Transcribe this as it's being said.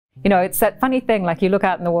You know, it's that funny thing, like you look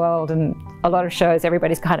out in the world and a lot of shows,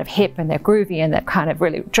 everybody's kind of hip and they're groovy and they're kind of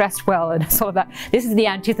really dressed well and it's all of that. This is the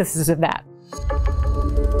antithesis of that.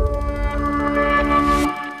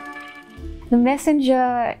 The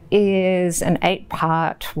Messenger is an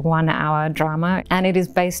 8-part, 1-hour drama, and it is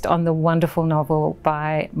based on the wonderful novel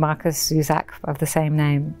by Markus Zusak of the same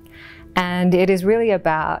name. And it is really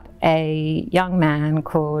about a young man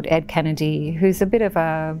called Ed Kennedy, who's a bit of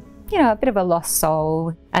a lost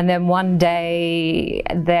soul. And then one day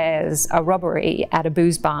there's a robbery at a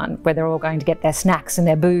booze barn where they're all going to get their snacks and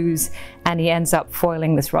their booze, and he ends up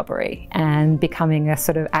foiling this robbery and becoming a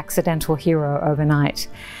sort of accidental hero overnight.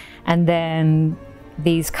 And then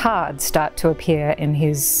these cards start to appear in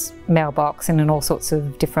his mailbox and in all sorts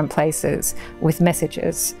of different places with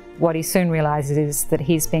messages. What he soon realizes is that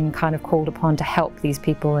he's been kind of called upon to help these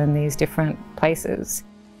people in these different places.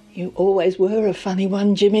 You always were a funny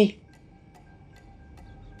one, Jimmy.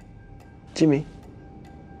 Jimmy?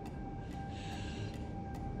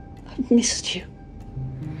 I've missed you.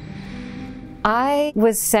 I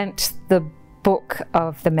was sent the book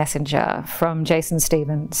of The Messenger from Jason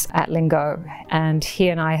Stevens at Lithgow, and he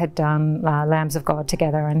and I had done Lambs of God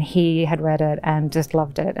together, and he had read it and just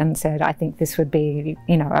loved it and said, I think this would be,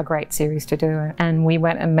 you know, a great series to do. And we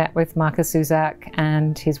went and met with Markus Zusak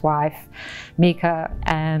and his wife Mika,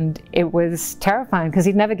 and it was terrifying because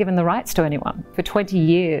he'd never given the rights to anyone. For 20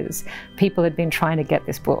 years people had been trying to get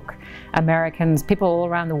this book. Americans, people all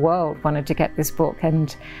around the world wanted to get this book,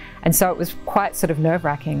 and so it was quite sort of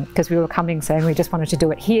nerve-wracking because we were coming saying we just wanted to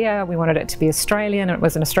do it here, we wanted it to be Australian, and it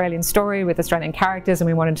was an Australian story with Australian characters, and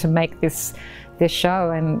we wanted to make this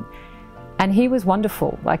show. And he was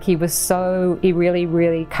wonderful. Like he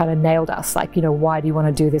really kind of nailed us. Like, you know, why do you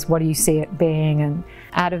want to do this? What do you see it being? And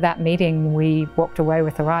out of that meeting, we walked away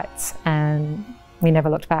with the rights and we never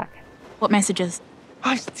looked back. What messages?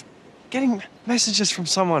 I'm getting messages from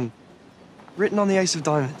someone written on the Ace of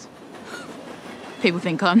Diamonds. People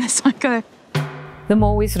think I'm the psycho. The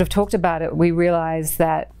more we sort of talked about it, we realized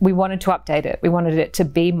that we wanted to update it. We wanted it to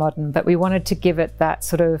be modern, but we wanted to give it that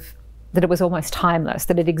sort of, that it was almost timeless,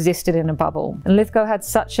 that it existed in a bubble. And Lithgow had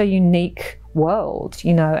such a unique world,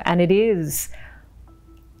 you know, and it is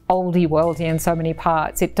oldie worldy in so many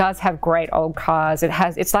parts. It does have great old cars.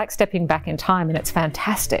 It's like stepping back in time, and it's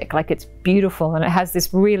fantastic. Like, it's beautiful, and it has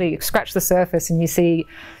this really, scratch the surface and you see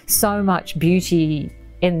so much beauty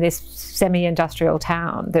in this semi-industrial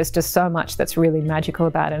town. There's just so much that's really magical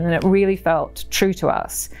about it, and it really felt true to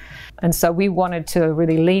us. And so we wanted to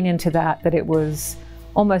really lean into that it was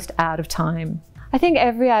almost out of time. I think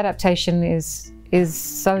every adaptation is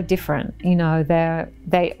so different. You know,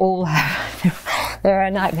 they all have, they're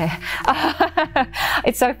a nightmare.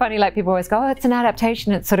 It's so funny, like people always go, oh, it's an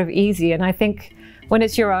adaptation, it's sort of easy. And I think when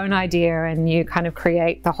it's your own idea and you kind of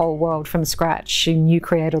create the whole world from scratch and you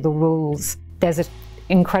create all the rules, there's an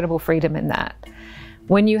incredible freedom in that.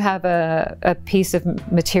 When you have a piece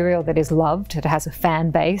of material that is loved, it has a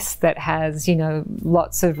fan base that has, you know,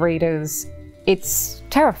 lots of readers, it's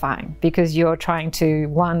terrifying because you're trying to,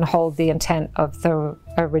 one, hold the intent of the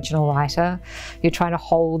original writer, you're trying to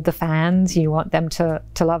hold the fans, you want them to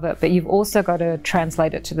love it, but you've also got to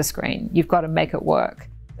translate it to the screen. You've got to make it work.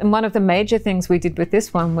 And one of the major things we did with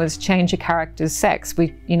this one was change a character's sex.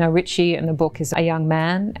 You know, Richie in the book is a young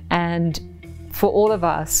man, and for all of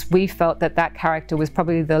us, we felt that character was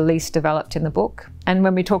probably the least developed in the book. And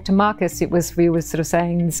when we talked to Markus, we were sort of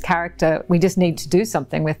saying, this character, we just need to do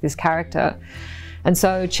something with this character. And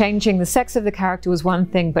so changing the sex of the character was one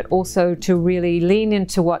thing, but also to really lean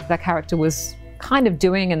into what the character was kind of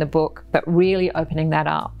doing in the book, but really opening that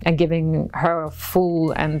up and giving her a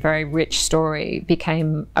full and very rich story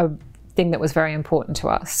became a thing that was very important to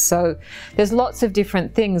us. So there's lots of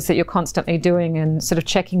different things that you're constantly doing and sort of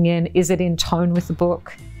checking in. Is it in tone with the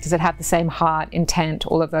book? Does it have the same heart, intent,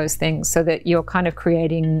 all of those things, so that you're kind of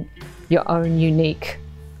creating your own unique,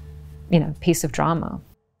 you know, piece of drama.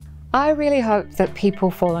 I really hope that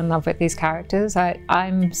people fall in love with these characters.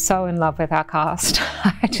 I'm so in love with our cast.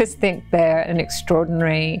 I just think they're an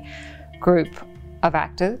extraordinary group of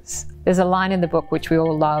actors. There's a line in the book which we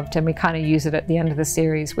all loved, and we kind of use it at the end of the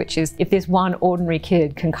series, which is, if this one ordinary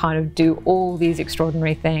kid can kind of do all these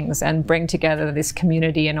extraordinary things and bring together this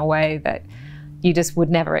community in a way that you just would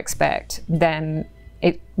never expect, then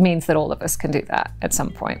it means that all of us can do that at some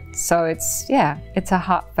point. So it's a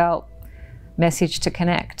heartfelt message to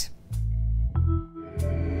connect.